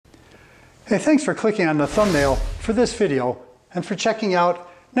Hey, thanks for clicking on the thumbnail for this video and for checking out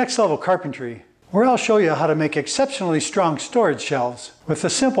Next Level Carpentry, where I'll show you how to make exceptionally strong storage shelves with a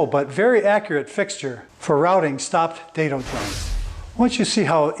simple but very accurate fixture for routing stopped dado joints. Once you see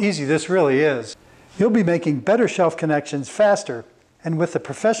how easy this really is, you'll be making better shelf connections faster and with the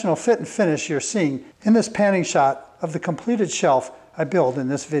professional fit and finish you're seeing in this panning shot of the completed shelf I build in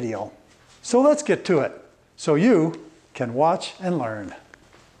this video. So let's get to it so you can watch and learn.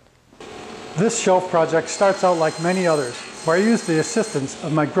 This shelf project starts out like many others, where I use the assistance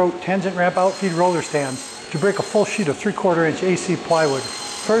of my GROAT tangent ramp outfeed roller stands to break a full sheet of 3/4 inch AC plywood,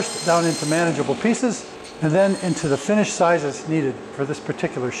 first down into manageable pieces, and then into the finished sizes needed for this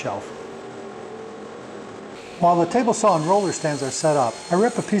particular shelf. While the table saw and roller stands are set up, I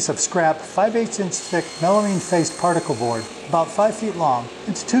rip a piece of scrap 5/8 inch thick melamine faced particle board, about 5 feet long,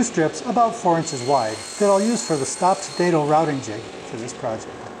 into 2 strips about 4 inches wide, that I'll use for the stopped dado routing jig for this project.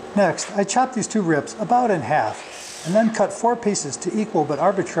 Next, I chop these 2 rips about in half, and then cut 4 pieces to equal but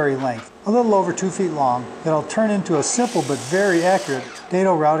arbitrary length, a little over 2 feet long, that I'll turn into a simple but very accurate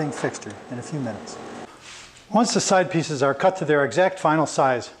dado routing fixture in a few minutes. Once the side pieces are cut to their exact final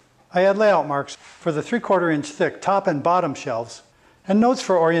size, I add layout marks for the 3/4 inch thick top and bottom shelves, and notes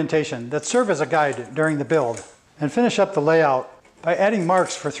for orientation that serve as a guide during the build, and finish up the layout by adding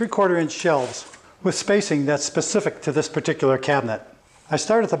marks for 3/4 inch shelves with spacing that's specific to this particular cabinet. I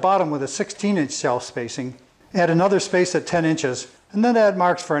start at the bottom with a 16 inch shelf spacing, add another space at 10 inches, and then add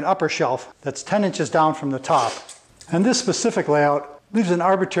marks for an upper shelf that's 10 inches down from the top. And this specific layout leaves an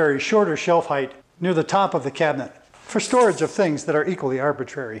arbitrary shorter shelf height near the top of the cabinet for storage of things that are equally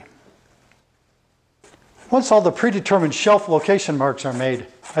arbitrary. Once all the predetermined shelf location marks are made,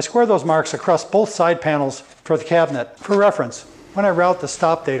 I square those marks across both side panels for the cabinet for reference when I route the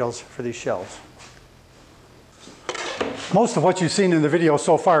stop dados for these shelves. Most of what you've seen in the video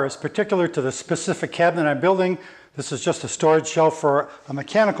so far is particular to the specific cabinet I'm building. This is just a storage shelf for a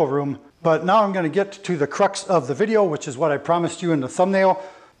mechanical room, but now I'm going to get to the crux of the video, which is what I promised you in the thumbnail.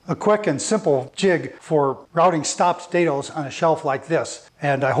 A quick and simple jig for routing stopped dados on a shelf like this.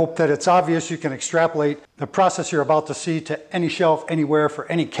 And I hope that it's obvious you can extrapolate the process you're about to see to any shelf, anywhere, for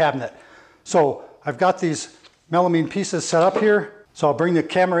any cabinet. So I've got these melamine pieces set up here. So I'll bring the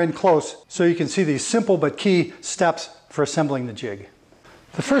camera in close so you can see these simple but key steps for assembling the jig.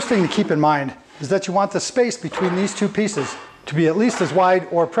 The first thing to keep in mind is that you want the space between these 2 pieces to be at least as wide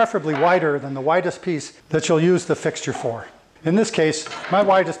or preferably wider than the widest piece that you'll use the fixture for. In this case, my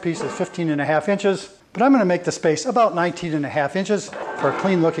widest piece is 15.5 inches, but I'm going to make the space about 19.5 inches for a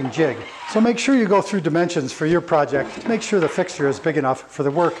clean looking jig. So make sure you go through dimensions for your project to make sure the fixture is big enough for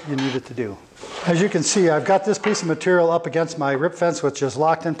the work you need it to do. As you can see, I've got this piece of material up against my rip fence, which is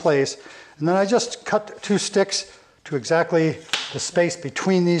locked in place, and then I just cut 2 sticks to exactly the space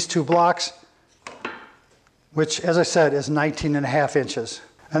between these 2 blocks, which, as I said, is 19.5 inches.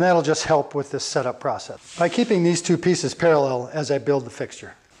 And that'll just help with this setup process by keeping these 2 pieces parallel as I build the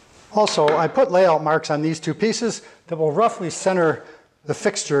fixture. Also, I put layout marks on these 2 pieces that will roughly center the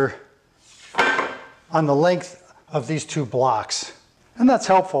fixture on the length of these 2 blocks. And that's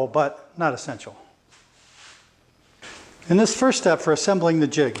helpful, but not essential. In this first step for assembling the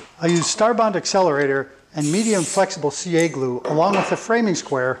jig, I use Starbond accelerator and medium flexible CA glue along with a framing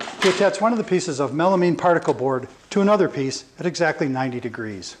square to attach one of the pieces of melamine particle board to another piece at exactly 90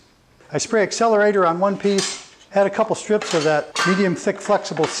 degrees. I spray accelerator on one piece, add a couple strips of that medium thick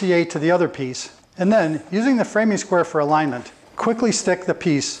flexible CA to the other piece, and then, using the framing square for alignment, quickly stick the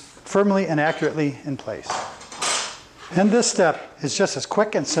piece firmly and accurately in place. And this step is just as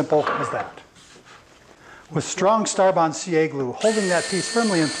quick and simple as that. With strong Starbond CA glue holding that piece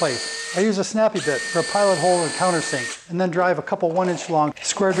firmly in place, I use a snappy bit for a pilot hole and countersink, and then drive a couple 1-inch long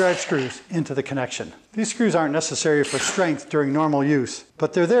square drive screws into the connection. These screws aren't necessary for strength during normal use,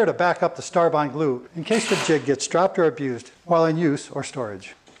 but they're there to back up the Starbond glue in case the jig gets dropped or abused while in use or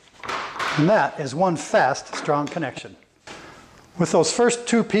storage. And that is one fast, strong connection. With those first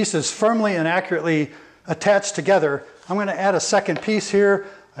 2 pieces firmly and accurately attached together, I'm going to add a second piece here.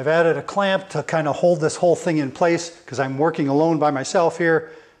 I've added a clamp to kind of hold this whole thing in place because I'm working alone by myself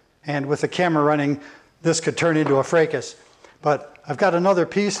here, and with the camera running, this could turn into a fracas. But I've got another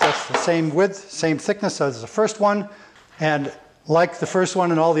piece that's the same width, same thickness as the first one, and like the first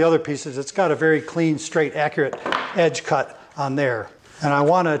one and all the other pieces, it's got a very clean, straight, accurate edge cut on there. And I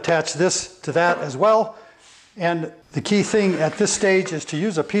want to attach this to that as well. And the key thing at this stage is to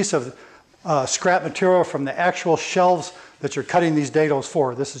use a piece of scrap material from the actual shelves that you're cutting these dados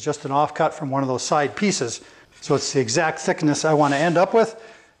for. This is just an offcut from one of those side pieces. So it's the exact thickness I want to end up with.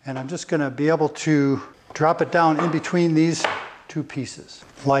 And I'm just going to be able to drop it down in between these 2 pieces,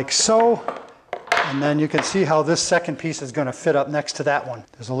 like so. And then you can see how this second piece is going to fit up next to that one.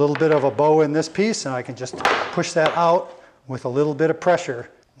 There's a little bit of a bow in this piece, and I can just push that out with a little bit of pressure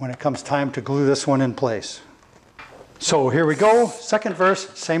when it comes time to glue this one in place. So here we go, second verse,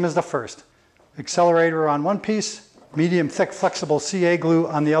 same as the first. Accelerator on one piece, medium thick flexible CA glue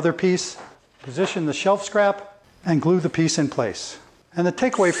on the other piece. Position the shelf scrap and glue the piece in place. And the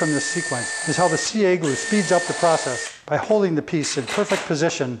takeaway from this sequence is how the CA glue speeds up the process by holding the piece in perfect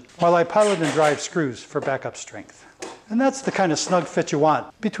position while I pilot and drive screws for backup strength. And that's the kind of snug fit you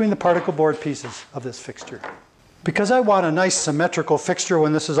want between the particle board pieces of this fixture. Because I want a nice symmetrical fixture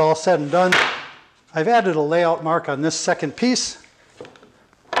when this is all said and done, I've added a layout mark on this second piece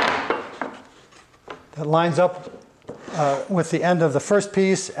that lines up with the end of the first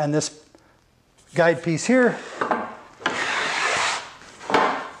piece and this guide piece here,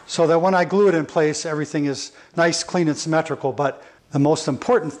 so that when I glue it in place, everything is nice, clean, and symmetrical. But the most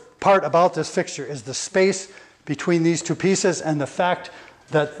important part about this fixture is the space between these two pieces and the fact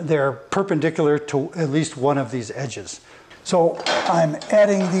that they're perpendicular to at least one of these edges. So I'm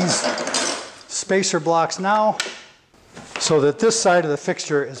adding these spacer blocks now so that this side of the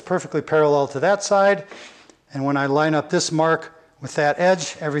fixture is perfectly parallel to that side. And when I line up this mark with that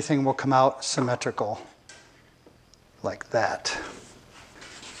edge, everything will come out symmetrical like that.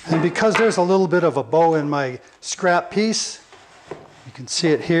 And because there's a little bit of a bow in my scrap piece, you can see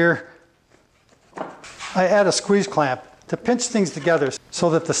it here, I add a squeeze clamp to pinch things together so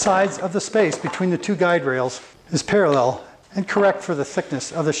that the sides of the space between the two guide rails is parallel and correct for the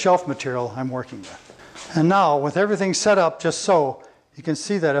thickness of the shelf material I'm working with. And now, with everything set up just so, you can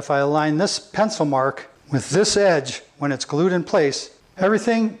see that if I align this pencil mark with this edge when it's glued in place,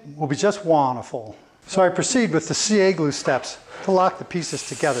 everything will be just wonderful. So I proceed with the CA glue steps to lock the pieces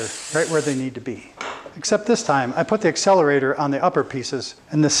together right where they need to be. Except this time, I put the accelerator on the upper pieces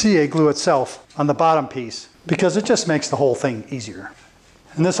and the CA glue itself on the bottom piece, because it just makes the whole thing easier.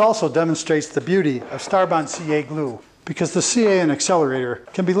 And this also demonstrates the beauty of Starbond CA glue, because the CA and accelerator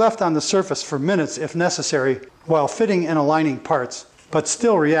can be left on the surface for minutes if necessary while fitting and aligning parts, but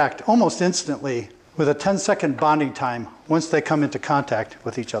still react almost instantly with a 10-second bonding time once they come into contact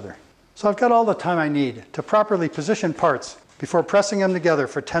with each other. So I've got all the time I need to properly position parts before pressing them together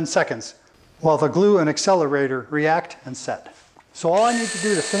for 10 seconds while the glue and accelerator react and set. So all I need to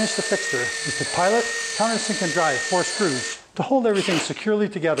do to finish the fixture is to pilot, countersink, and drive 4 screws to hold everything securely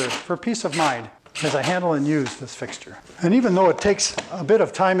together for peace of mind as I handle and use this fixture. And even though it takes a bit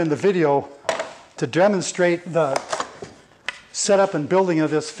of time in the video to demonstrate the setup and building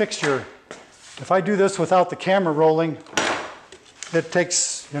of this fixture, if I do this without the camera rolling, it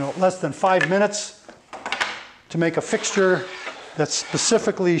takes less than 5 minutes to make a fixture that's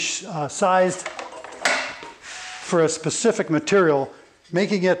specifically sized for a specific material,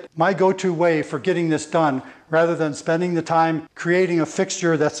 making it my go-to way for getting this done rather than spending the time creating a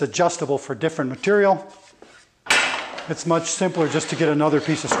fixture that's adjustable for different material. It's much simpler just to get another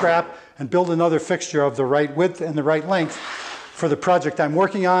piece of scrap and build another fixture of the right width and the right length for the project I'm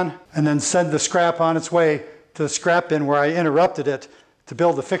working on, and then send the scrap on its way to the scrap bin where I interrupted it to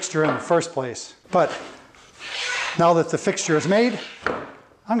build the fixture in the first place. But now that the fixture is made,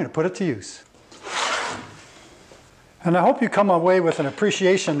 I'm going to put it to use. And I hope you come away with an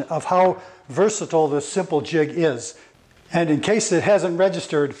appreciation of how versatile this simple jig is. And in case it hasn't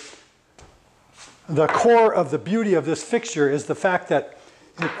registered, the core of the beauty of this fixture is the fact that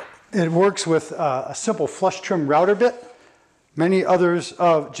it works with a simple flush trim router bit. Many others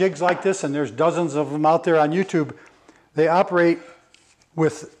of jigs like this, and there's dozens of them out there on YouTube, they operate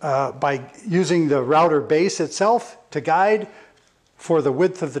with by using the router base itself to guide for the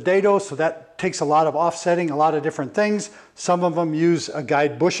width of the dado, so that takes a lot of offsetting, a lot of different things. Some of them use a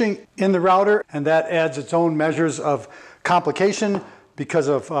guide bushing in the router, and that adds its own measures of complication because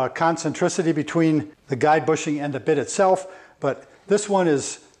of concentricity between the guide bushing and the bit itself. But this one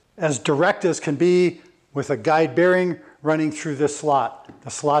is as direct as can be with a guide bearing running through this slot.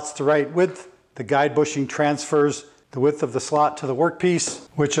 The slot's the right width, the guide bushing transfers the width of the slot to the workpiece,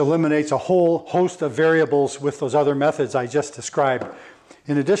 which eliminates a whole host of variables with those other methods I just described.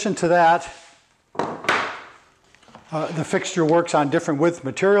 In addition to that, the fixture works on different width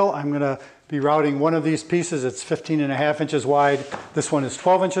material. I'm going to be routing one of these pieces. It's 15.5 inches wide. This one is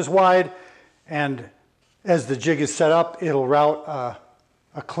 12 inches wide. And as the jig is set up, it'll route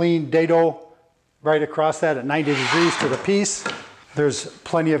a clean dado right across that at 90 degrees to the piece. There's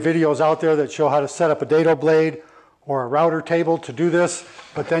plenty of videos out there that show how to set up a dado blade or a router table to do this,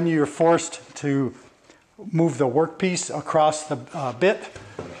 but then you're forced to move the workpiece across the bit,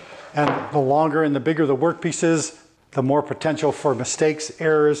 and the longer and the bigger the workpiece is, the more potential for mistakes,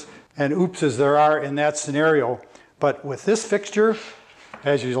 errors, and oopses there are in that scenario. But with this fixture,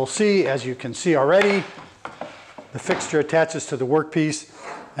 as you can see already, the fixture attaches to the workpiece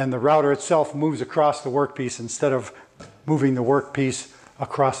and the router itself moves across the workpiece instead of moving the workpiece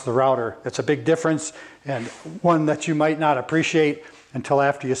across the router. It's a big difference, and one that you might not appreciate until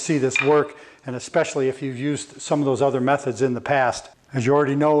after you see this work, and especially if you've used some of those other methods in the past. As you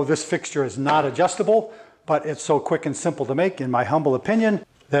already know, this fixture is not adjustable, but it's so quick and simple to make, in my humble opinion,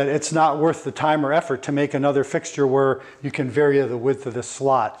 that it's not worth the time or effort to make another fixture where you can vary the width of this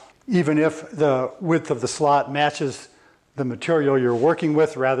slot, even if the width of the slot matches the material you're working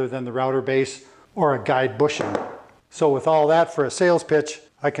with rather than the router base or a guide bushing. So with all that for a sales pitch,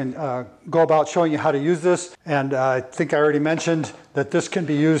 I can go about showing you how to use this. And I think I already mentioned that this can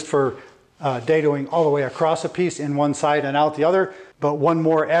be used for dadoing all the way across a piece in one side and out the other. But one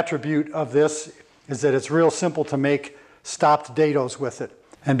more attribute of this is that it's real simple to make stopped dados with it.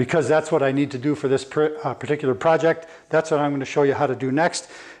 And because that's what I need to do for this particular project, that's what I'm going to show you how to do next.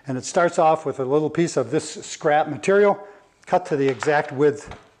 And it starts off with a little piece of this scrap material cut to the exact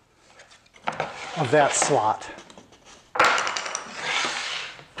width of that slot.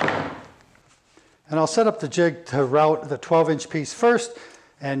 And I'll set up the jig to route the 12-inch piece first.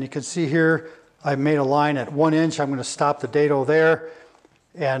 And you can see here, I made a line at 1 inch. I'm going to stop the dado there.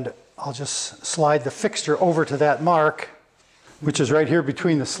 And I'll just slide the fixture over to that mark, which is right here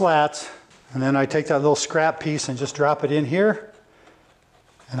between the slats. And then I take that little scrap piece and just drop it in here.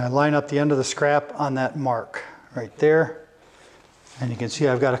 And I line up the end of the scrap on that mark right there. And you can see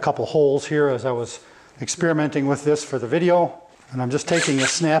I've got a couple holes here as I was experimenting with this for the video. And I'm just taking a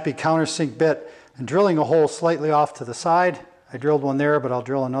snappy countersink bit and drilling a hole slightly off to the side. I drilled one there, but I'll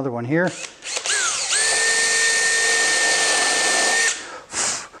drill another one here.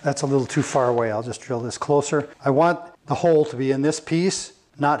 That's a little too far away. I'll just drill this closer. I want the hole to be in this piece,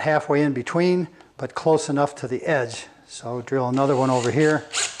 not halfway in between, but close enough to the edge. So drill another one over here.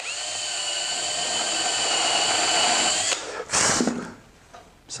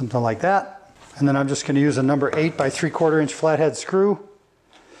 Something like that. And then I'm just going to use a number 8 by 3/4 inch flathead screw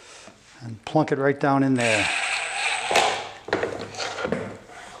and plunk it right down in there.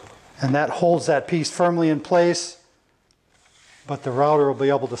 And that holds that piece firmly in place, but the router will be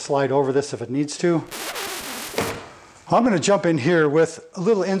able to slide over this if it needs to. I'm going to jump in here with a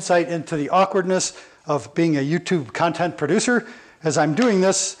little insight into the awkwardness of being a YouTube content producer. As I'm doing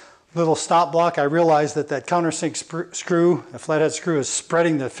this little stop block, I realized that that countersink screw, the flathead screw, is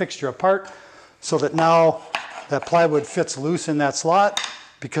spreading the fixture apart so that now that plywood fits loose in that slot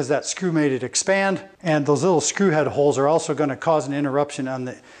because that screw made it expand. And those little screw head holes are also going to cause an interruption on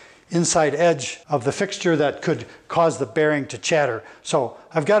the inside edge of the fixture that could cause the bearing to chatter. So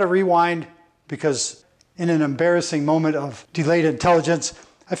I've got to rewind because in an embarrassing moment of delayed intelligence,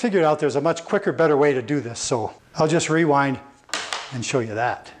 I figured out there's a much quicker, better way to do this. So I'll just rewind and show you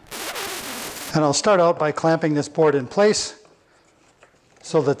that. And I'll start out by clamping this board in place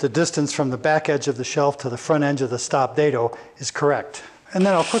so that the distance from the back edge of the shelf to the front edge of the stop dado is correct. And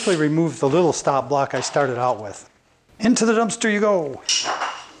then I'll quickly remove the little stop block I started out with. Into the dumpster you go.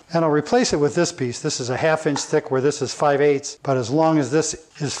 And I'll replace it with this piece. This is a 1/2 inch thick where this is 5/8, but as long as this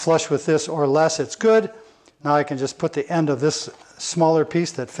is flush with this or less, it's good. Now I can just put the end of this smaller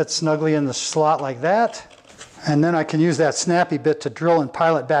piece that fits snugly in the slot like that. And then I can use that snappy bit to drill and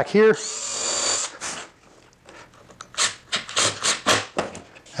pile it back here.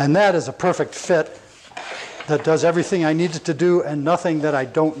 And that is a perfect fit that does everything I need it to do and nothing that I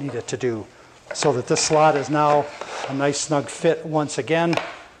don't need it to do. So that this slot is now a nice snug fit once again.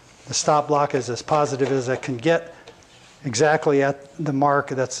 The stop block is as positive as I can get, exactly at the mark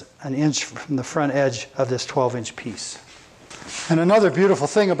that's 1 inch from the front edge of this 12-inch piece. And another beautiful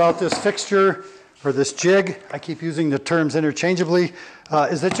thing about this fixture, or this jig, I keep using the terms interchangeably,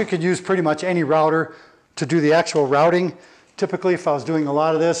 is that you could use pretty much any router to do the actual routing. Typically, if I was doing a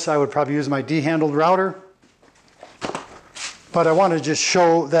lot of this, I would probably use my D-handled router. But I want to just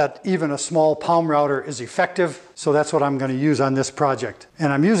show that even a small palm router is effective, so that's what I'm going to use on this project.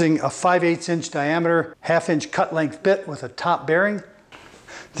 And I'm using a 5/8 inch diameter, 1/2 inch cut length bit with a top bearing.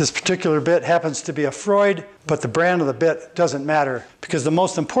 This particular bit happens to be a Freud, but the brand of the bit doesn't matter, because the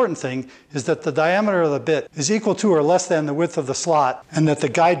most important thing is that the diameter of the bit is equal to or less than the width of the slot, and that the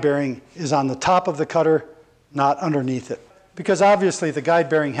guide bearing is on the top of the cutter, not underneath it. Because obviously the guide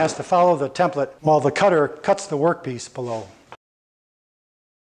bearing has to follow the template while the cutter cuts the workpiece below.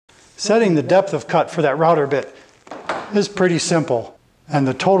 Setting the depth of cut for that router bit is pretty simple, and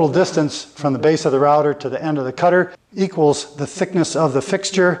the total distance from the base of the router to the end of the cutter equals the thickness of the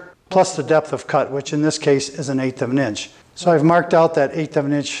fixture plus the depth of cut, which in this case is 1/8 of an inch. So I've marked out that 1/8 of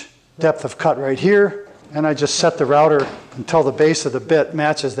an inch depth of cut right here, and I just set the router until the base of the bit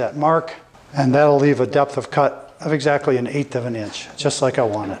matches that mark, and that'll leave a depth of cut of exactly 1/8 of an inch, just like I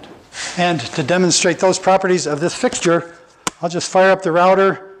want it. And to demonstrate those properties of this fixture, I'll just fire up the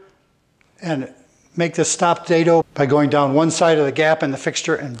router and make this stopped dado by going down one side of the gap in the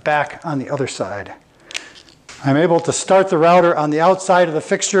fixture and back on the other side. I'm able to start the router on the outside of the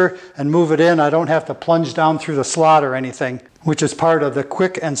fixture and move it in. I don't have to plunge down through the slot or anything, which is part of the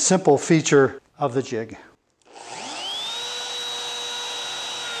quick and simple feature of the jig.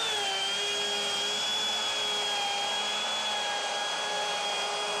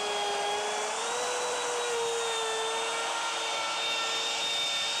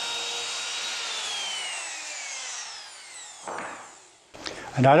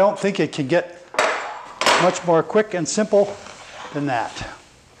 And I don't think it can get much more quick and simple than that.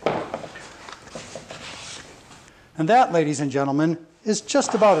 And that, ladies and gentlemen, is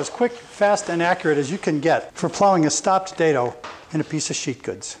just about as quick, fast, and accurate as you can get for plowing a stopped dado in a piece of sheet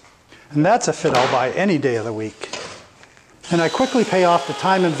goods. And that's a fit I'll buy any day of the week. And I quickly pay off the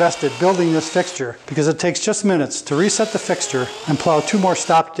time invested building this fixture because it takes just minutes to reset the fixture and plow 2 more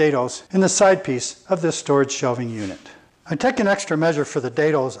stopped dados in the side piece of this storage shelving unit. I take an extra measure for the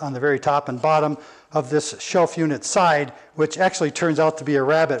dados on the very top and bottom of this shelf unit side, which actually turns out to be a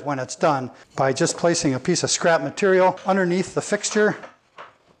rabbet when it's done, by just placing a piece of scrap material underneath the fixture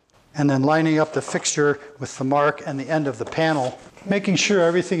and then lining up the fixture with the mark and the end of the panel, making sure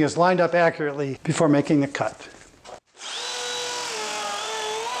everything is lined up accurately before making the cut.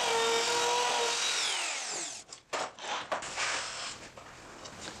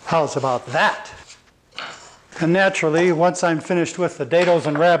 How's about that? And naturally, once I'm finished with the dados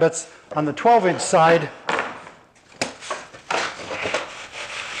and rabbets on the 12-inch side,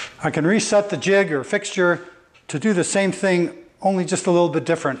 I can reset the jig or fixture to do the same thing, only just a little bit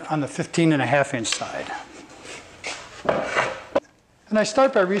different on the 15.5-inch side. And I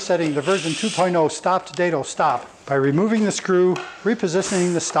start by resetting the version 2.0 stopped dado stop by removing the screw,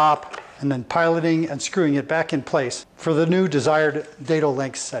 repositioning the stop, and then piloting and screwing it back in place for the new desired dado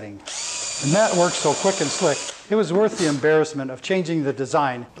length setting. And that worked so quick and slick, it was worth the embarrassment of changing the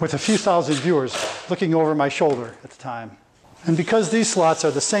design with a few thousand viewers looking over my shoulder at the time. And because these slots are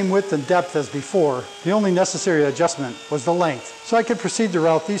the same width and depth as before, the only necessary adjustment was the length, so I could proceed to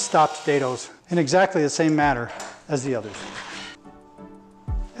route these stopped dados in exactly the same manner as the others.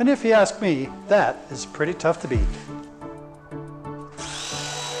 And if you ask me, that is pretty tough to beat.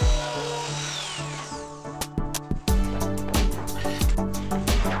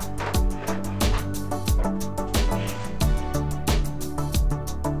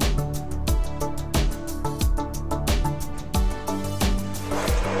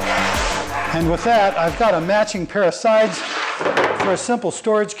 And with that, I've got a matching pair of sides for a simple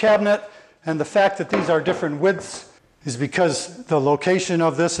storage cabinet, and the fact that these are different widths is because the location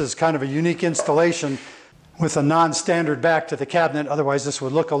of this is kind of a unique installation with a non-standard back to the cabinet. Otherwise, this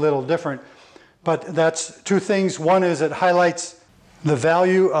would look a little different. But that's 2 things. One is it highlights the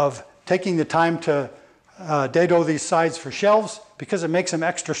value of taking the time to dado these sides for shelves because it makes them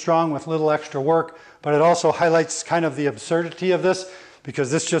extra strong with little extra work. But it also highlights kind of the absurdity of this,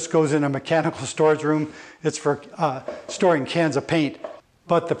 because this just goes in a mechanical storage room. It's for storing cans of paint.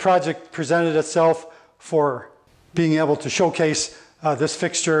 But the project presented itself for being able to showcase this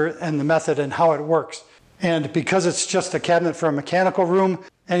fixture and the method and how it works. And because it's just a cabinet for a mechanical room,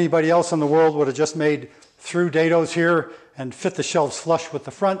 anybody else in the world would have just made through dados here and fit the shelves flush with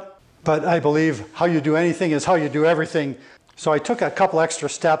the front. But I believe how you do anything is how you do everything. So I took a couple extra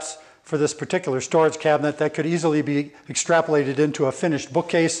steps for this particular storage cabinet that could easily be extrapolated into a finished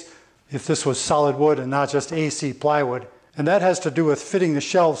bookcase if this was solid wood and not just AC plywood. And that has to do with fitting the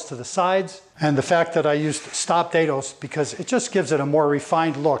shelves to the sides and the fact that I used stop dados because it just gives it a more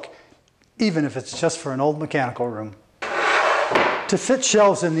refined look, even if it's just for an old mechanical room. To fit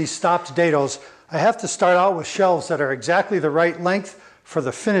shelves in these stopped dados, I have to start out with shelves that are exactly the right length for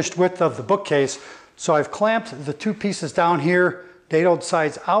the finished width of the bookcase. So I've clamped the 2 pieces down here, dadoed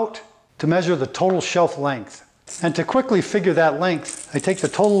sides out, to measure the total shelf length. And to quickly figure that length, I take the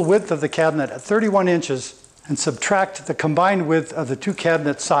total width of the cabinet at 31 inches and subtract the combined width of the 2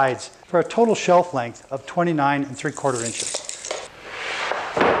 cabinet sides for a total shelf length of 29 3/4 inches.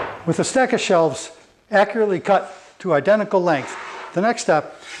 With a stack of shelves accurately cut to identical length, the next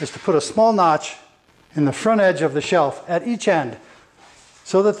step is to put a small notch in the front edge of the shelf at each end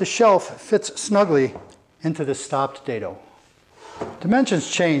so that the shelf fits snugly into this stopped dado. Dimensions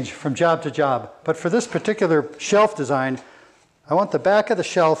change from job to job, but for this particular shelf design, I want the back of the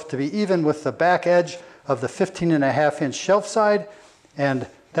shelf to be even with the back edge of the 15.5-inch shelf side, and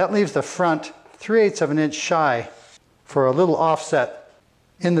that leaves the front 3/8 of an inch shy for a little offset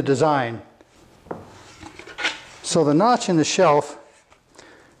in the design. So the notch in the shelf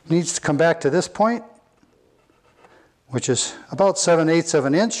needs to come back to this point, which is about 7/8 of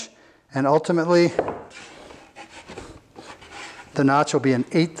an inch, and ultimately the notch will be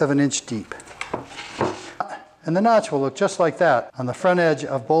 1/8 of an inch deep. And the notch will look just like that on the front edge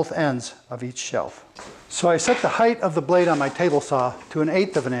of both ends of each shelf. So I set the height of the blade on my table saw to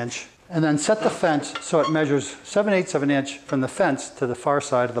 1/8 of an inch, and then set the fence so it measures 7/8 of an inch from the fence to the far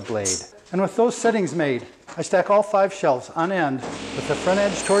side of the blade. And with those settings made, I stack all 5 shelves on end with the front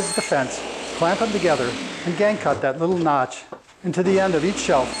edge towards the fence, clamp them together, and gang cut that little notch into the end of each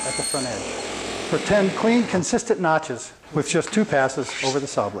shelf at the front edge for 10 clean, consistent notches with just 2 passes over the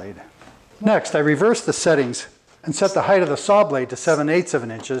saw blade. Next, I reverse the settings and set the height of the saw blade to 7/8 of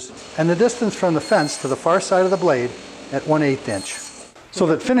an inches and the distance from the fence to the far side of the blade at 1/8 inch, so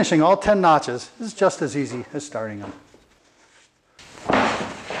that finishing all 10 notches is just as easy as starting them.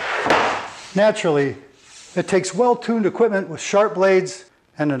 Naturally, it takes well-tuned equipment with sharp blades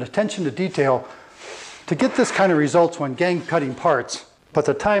and an attention to detail to get this kind of results when gang cutting parts, but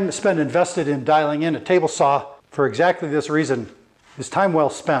the time spent invested in dialing in a table saw for exactly this reason is time well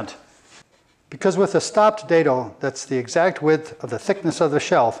spent. Because with a stopped dado that's the exact width of the thickness of the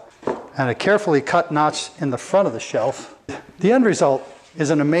shelf and a carefully cut notch in the front of the shelf, the end result is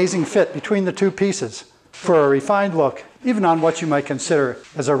an amazing fit between the 2 pieces for a refined look, even on what you might consider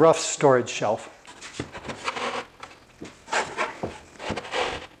as a rough storage shelf.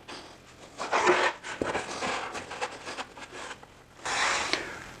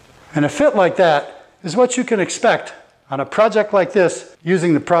 And a fit like that is what you can expect on a project like this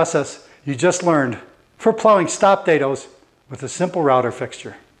using the process you just learned for plowing stop dados with a simple router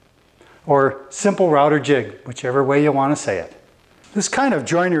fixture, or simple router jig, whichever way you want to say it. This kind of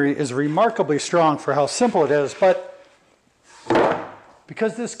joinery is remarkably strong for how simple it is, but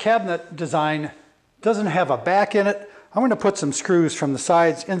because this cabinet design doesn't have a back in it, I'm going to put some screws from the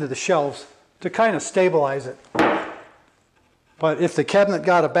sides into the shelves to kind of stabilize it. But if the cabinet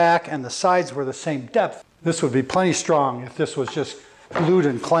got a back and the sides were the same depth, this would be plenty strong if this was just glued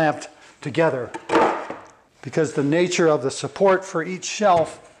and clamped together, because the nature of the support for each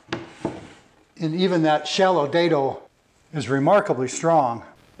shelf in even that shallow dado is remarkably strong.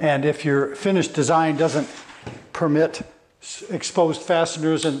 And if your finished design doesn't permit exposed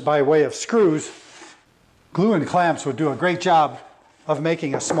fasteners and by way of screws, glue and clamps would do a great job of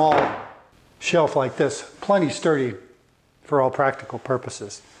making a small shelf like this plenty sturdy for all practical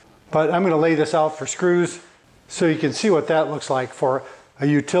purposes. But I'm going to lay this out for screws so you can see what that looks like for a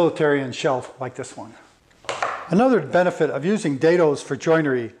utilitarian shelf like this one. Another benefit of using dados for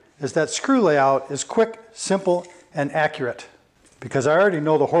joinery is that screw layout is quick, simple, and accurate. Because I already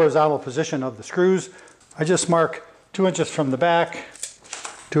know the horizontal position of the screws, I just mark 2 inches from the back,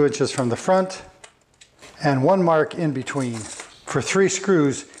 2 inches from the front, and 1 mark in between for 3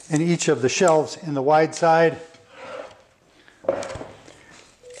 screws in each of the shelves in the wide side.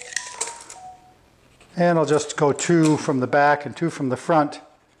 And I'll just go 2 from the back and 2 from the front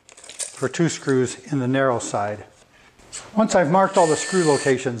for 2 screws in the narrow side. Once I've marked all the screw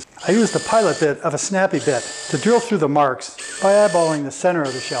locations, I use the pilot bit of a snappy bit to drill through the marks by eyeballing the center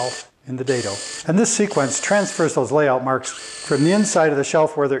of the shelf in the dado. And this sequence transfers those layout marks from the inside of the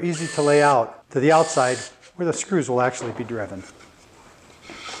shelf where they're easy to lay out to the outside where the screws will actually be driven.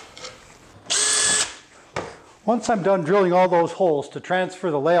 Once I'm done drilling all those holes to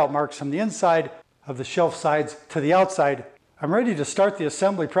transfer the layout marks from the inside of the shelf sides to the outside, I'm ready to start the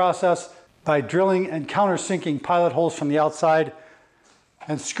assembly process by drilling and countersinking pilot holes from the outside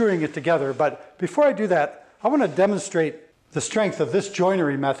and screwing it together. But before I do that, I want to demonstrate the strength of this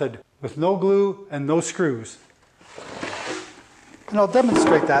joinery method with no glue and no screws. And I'll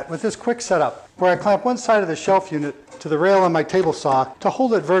demonstrate that with this quick setup where I clamp one side of the shelf unit to the rail on my table saw to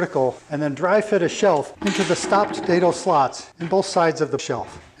hold it vertical and then dry fit a shelf into the stopped dado slots in both sides of the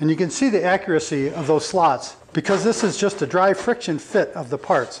shelf. And you can see the accuracy of those slots because this is just a dry friction fit of the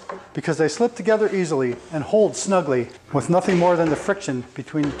parts because they slip together easily and hold snugly with nothing more than the friction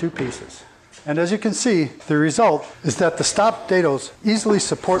between the 2 pieces. And as you can see, the result is that the stopped dados easily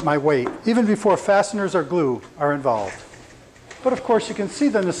support my weight even before fasteners or glue are involved. But of course you can see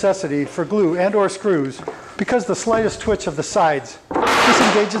the necessity for glue and or screws because the slightest twitch of the sides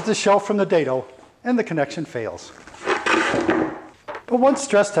disengages the shelf from the dado and the connection fails. But once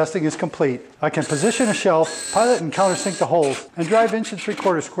stress testing is complete, I can position a shelf, pilot and countersink the holes, and drive 1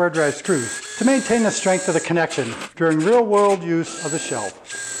 3/4 square drive screws to maintain the strength of the connection during real-world use of the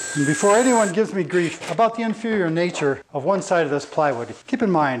shelf. And before anyone gives me grief about the inferior nature of one side of this plywood, keep in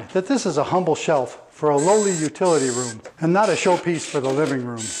mind that this is a humble shelf for a lowly utility room and not a showpiece for the living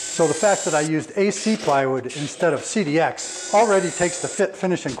room. So the fact that I used AC plywood instead of CDX already takes the fit,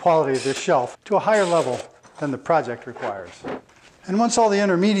 finish, and quality of this shelf to a higher level than the project requires. And once all the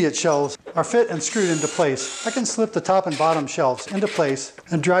intermediate shelves are fit and screwed into place, I can slip the top and bottom shelves into place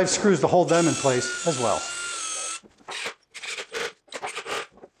and drive screws to hold them in place as well.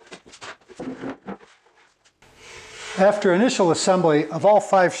 After initial assembly of all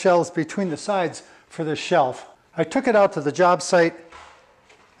 5 shelves between the sides for this shelf, I took it out to the job site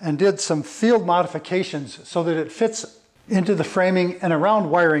and did some field modifications so that it fits into the framing and around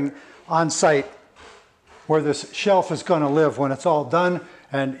wiring on site where this shelf is going to live when it's all done.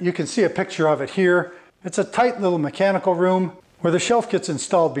 And you can see a picture of it here. It's a tight little mechanical room where the shelf gets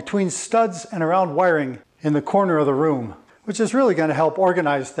installed between studs and around wiring in the corner of the room, which is really going to help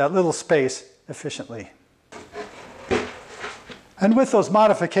organize that little space efficiently. And with those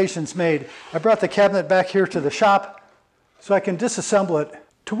modifications made, I brought the cabinet back here to the shop so I can disassemble it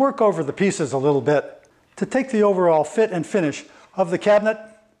to work over the pieces a little bit to take the overall fit and finish of the cabinet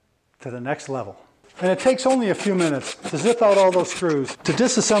to the next level. And it takes only a few minutes to zip out all those screws to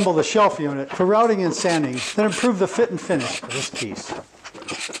disassemble the shelf unit for routing and sanding that improve the fit and finish of this piece.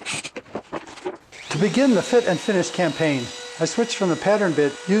 To begin the fit and finish campaign, I switched from the pattern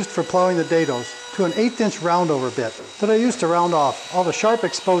bit used for plowing the dados to an 1/8" roundover bit that I used to round off all the sharp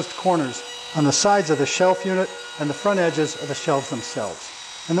exposed corners on the sides of the shelf unit and the front edges of the shelves themselves.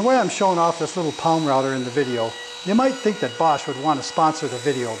 And the way I'm showing off this little palm router in the video, you might think that Bosch would want to sponsor the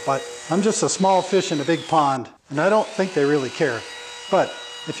video, but I'm just a small fish in a big pond, and I don't think they really care. But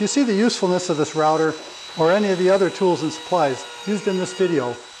if you see the usefulness of this router or any of the other tools and supplies used in this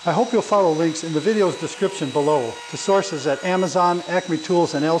video, I hope you'll follow links in the video's description below to sources at Amazon, Acme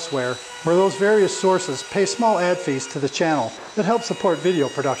Tools, and elsewhere, where those various sources pay small ad fees to the channel that help support video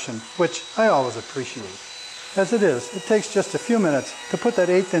production, which I always appreciate. As it is, it takes just a few minutes to put that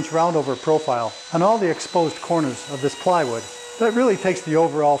 1/8" roundover profile on all the exposed corners of this plywood. That really takes the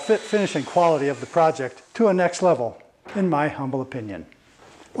overall fit, finish, and quality of the project to a next level, in my humble opinion.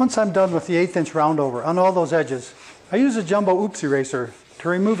 Once I'm done with the 1/8" roundover on all those edges, I use a jumbo oops eraser to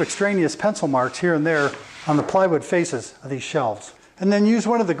remove extraneous pencil marks here and there on the plywood faces of these shelves. And then use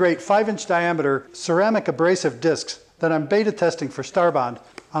one of the great 5" diameter ceramic abrasive discs that I'm beta testing for Starbond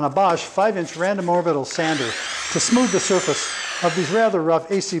on a Bosch 5" random orbital sander to smooth the surface of these rather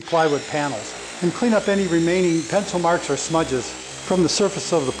rough AC plywood panels and clean up any remaining pencil marks or smudges from the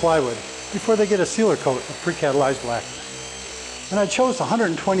surface of the plywood before they get a sealer coat of pre-catalyzed lacquer. And I chose a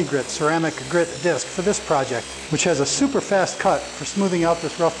 120 grit ceramic grit disc for this project, which has a super fast cut for smoothing out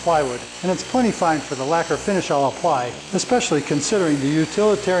this rough plywood, and it's plenty fine for the lacquer finish I'll apply, especially considering the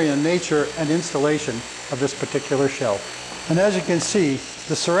utilitarian nature and installation of this particular shelf. And as you can see,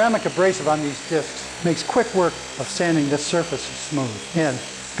 the ceramic abrasive on these discs makes quick work of sanding this surface smooth. And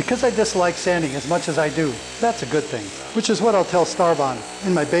because I dislike sanding as much as I do, that's a good thing, which is what I'll tell Starbond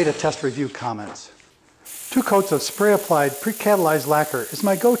in my beta test review comments. 2 coats of spray-applied pre-catalyzed lacquer is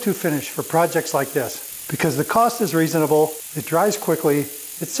my go-to finish for projects like this because the cost is reasonable, it dries quickly,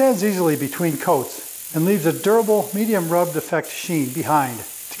 it sands easily between coats, and leaves a durable medium rubbed effect sheen behind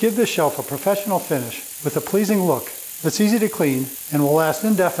to give this shelf a professional finish with a pleasing look that's easy to clean and will last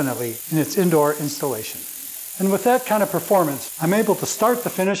indefinitely in its indoor installation. And with that kind of performance, I'm able to start the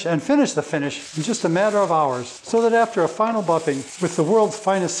finish and finish the finish in just a matter of hours, so that after a final buffing with the world's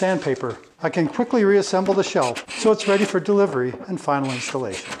finest sandpaper, I can quickly reassemble the shelf so it's ready for delivery and final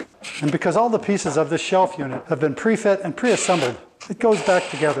installation. And because all the pieces of this shelf unit have been pre-fit and pre-assembled, it goes back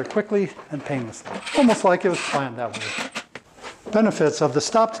together quickly and painlessly, almost like it was planned that way. Benefits of the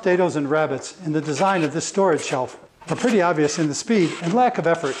stopped dados and rabbits in the design of this storage shelf are pretty obvious in the speed and lack of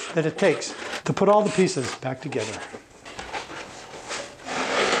effort that it takes to put all the pieces back together.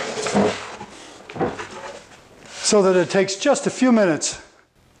 So that it takes just a few minutes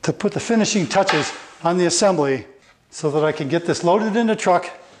to put the finishing touches on the assembly so that I can get this loaded in the truck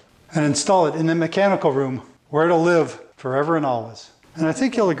and install it in the mechanical room where it'll live forever and always. And I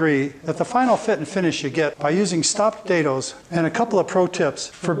think you'll agree that the final fit and finish you get by using stopped dados and a couple of pro tips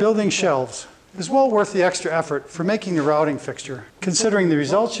for building shelves is well worth the extra effort for making the routing fixture, considering the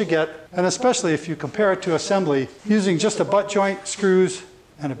results you get, and especially if you compare it to assembly using just a butt joint, screws,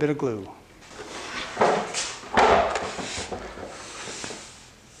 and a bit of glue.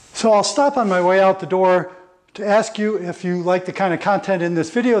 So I'll stop on my way out the door to ask you if you like the kind of content in this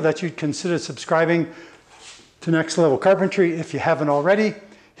video that you'd consider subscribing to Next Level Carpentry if you haven't already.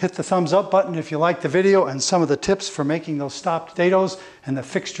 Hit the thumbs up button if you like the video and some of the tips for making those stopped dados and the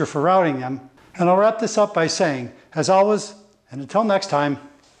fixture for routing them. And I'll wrap this up by saying, as always, and until next time,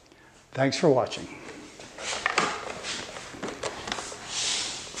 thanks for watching.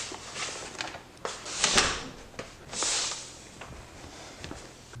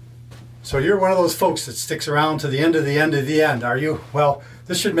 So you're one of those folks that sticks around to the end of the end of the end, are you? Well,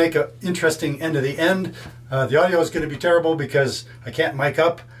 this should make an interesting end of the end. The audio is going to be terrible because I can't mic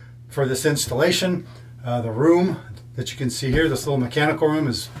up for this installation. The room that you can see here, this little mechanical room,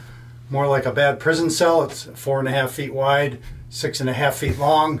 is more like a bad prison cell. It's 4.5 feet wide, 6.5 feet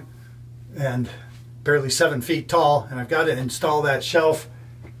long, and barely 7 feet tall. And I've got to install that shelf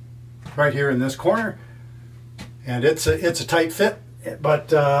right here in this corner. And it's a tight fit. But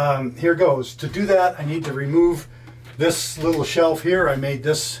here goes. To do that, I need to remove this little shelf here. I made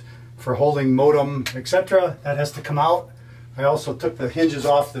this for holding modem, etc. That has to come out. I also took the hinges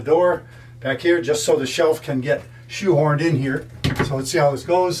off the door back here just so the shelf can get shoehorned in here. So let's see how this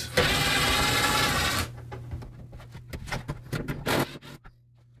goes.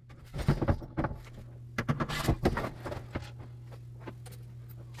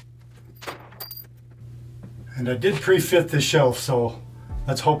 And I did pre-fit this shelf, so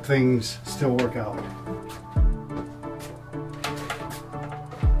let's hope things still work out.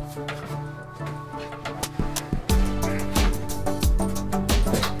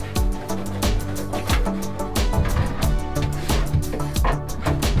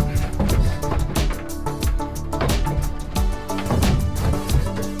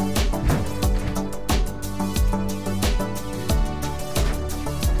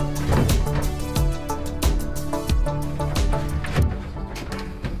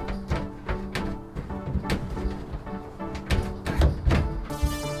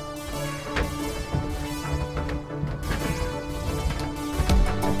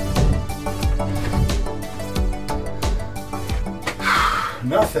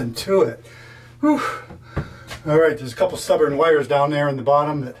 Nothing to it. Whew. All right, there's a couple stubborn wires down there in the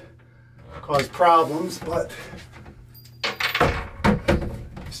bottom that cause problems, but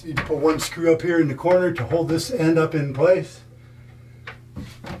just need to put one screw up here in the corner to hold this end up in place.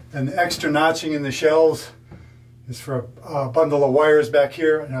 And the extra notching in the shelves is for a bundle of wires back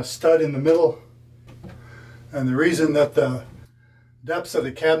here and a stud in the middle. And the reason that the depths of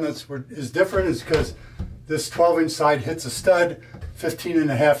the cabinets is different is because this 12-inch side hits a stud,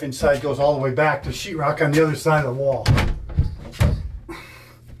 15.5-inch side goes all the way back to sheetrock on the other side of the wall.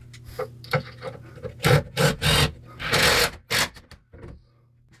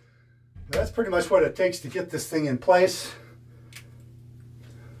 That's pretty much what it takes to get this thing in place.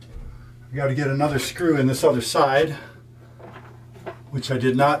 I've got to get another screw in this other side, which I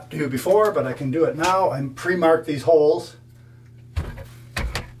did not do before, but I can do it now. I pre-marked these holes.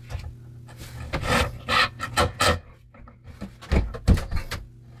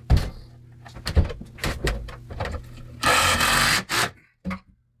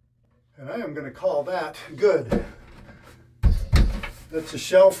 I'm going to call that good. That's a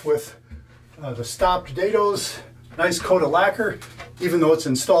shelf with the stopped dados, nice coat of lacquer, even though it's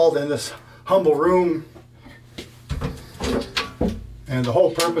installed in this humble room. And the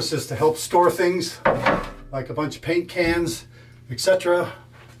whole purpose is to help store things like a bunch of paint cans, etc.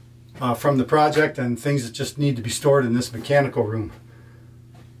 From the project, and things that just need to be stored in this mechanical room.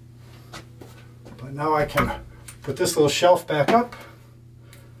 But now I can put this little shelf back up.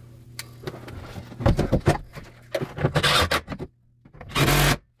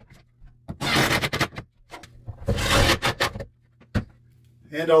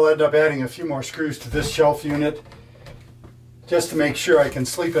 And I'll end up adding a few more screws to this shelf unit just to make sure I can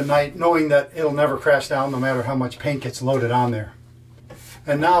sleep at night knowing that it'll never crash down no matter how much paint gets loaded on there.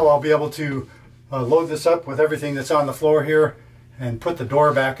 And now I'll be able to load this up with everything that's on the floor here and put the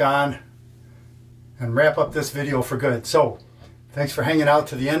door back on and wrap up this video for good. So thanks for hanging out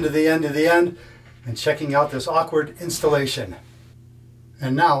to the end of the end of the end and checking out this awkward installation.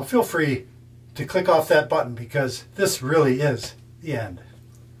 And now feel free to click off that button because this really is the end.